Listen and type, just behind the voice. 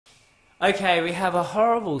Okay, we have a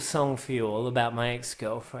horrible song for you all about my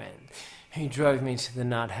ex-girlfriend who drove me to the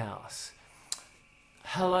nut house.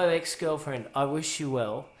 Hello, ex-girlfriend, I wish you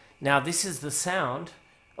well. Now, this is the sound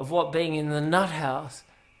of what being in the nut house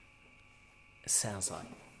sounds like.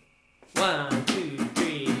 1, 2,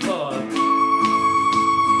 3, 4.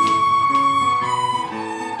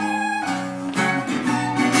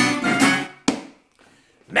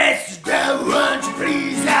 Mr. Won't you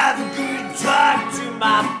please have a good talk to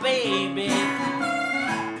my baby?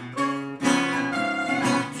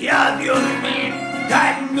 You're the only man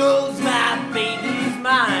that knows my baby's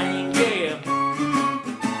mind, yeah.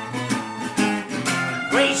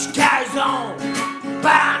 Way she carries on,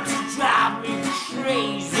 bound to drive me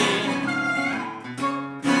crazy.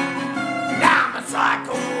 Now my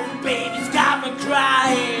psycho baby's got me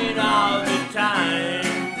crying all the time.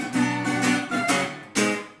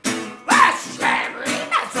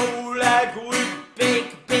 Like with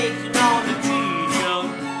bacon on the cheese,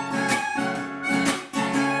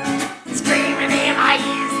 screaming in my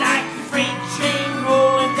ears like a freight train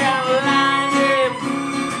rolling down the line, yeah.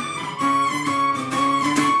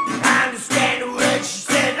 I understand what she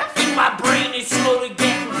said, I think my brain is slowly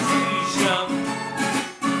getting freezing.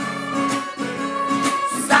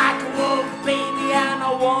 Psycho baby, and I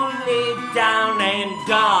wanna lay down and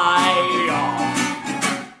die.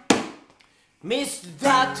 Mr.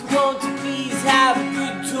 Doctor, won't you please have a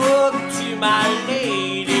good talk to my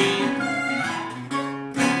lady?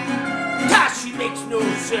 'Cause she makes no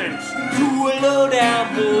sense to a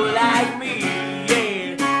low-down boy like me,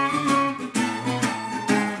 yeah.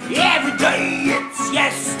 Every day it's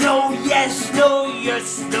yes, no, yes, no,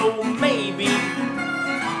 yes, no, maybe.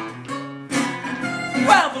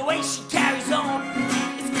 Well, the way she carries on,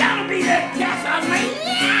 it's gonna be the death of me,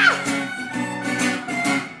 yeah.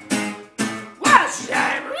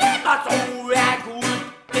 That's all like with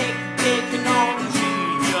bacon on the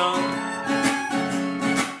cheese,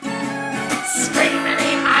 screaming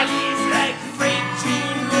in my ears like a freight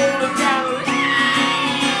train rolling down the lane.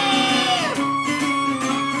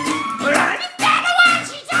 But I understand why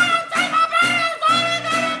she's trying to take my brain is falling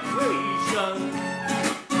in equation.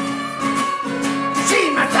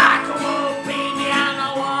 She's my psycho baby, and I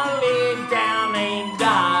wanna lay down and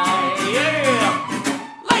die, yeah.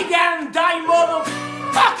 Lay down and die,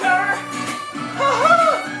 motherfucker.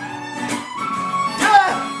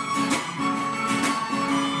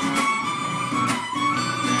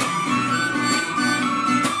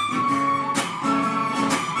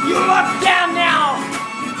 You look down now.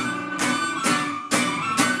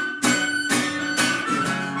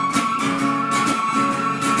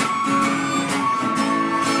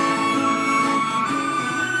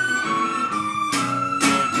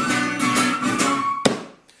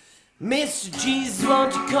 Mr. Jesus,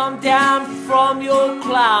 won't you come down from your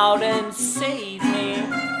cloud and save me?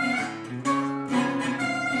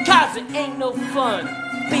 'Cause it ain't no fun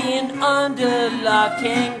being under lock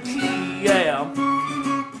and key, yeah.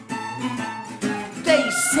 They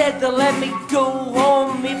said they'll let me go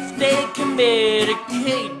home if they can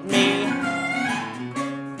medicate me.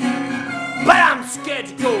 But I'm scared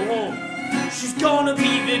to go home. She's gonna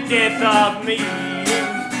be the death of me.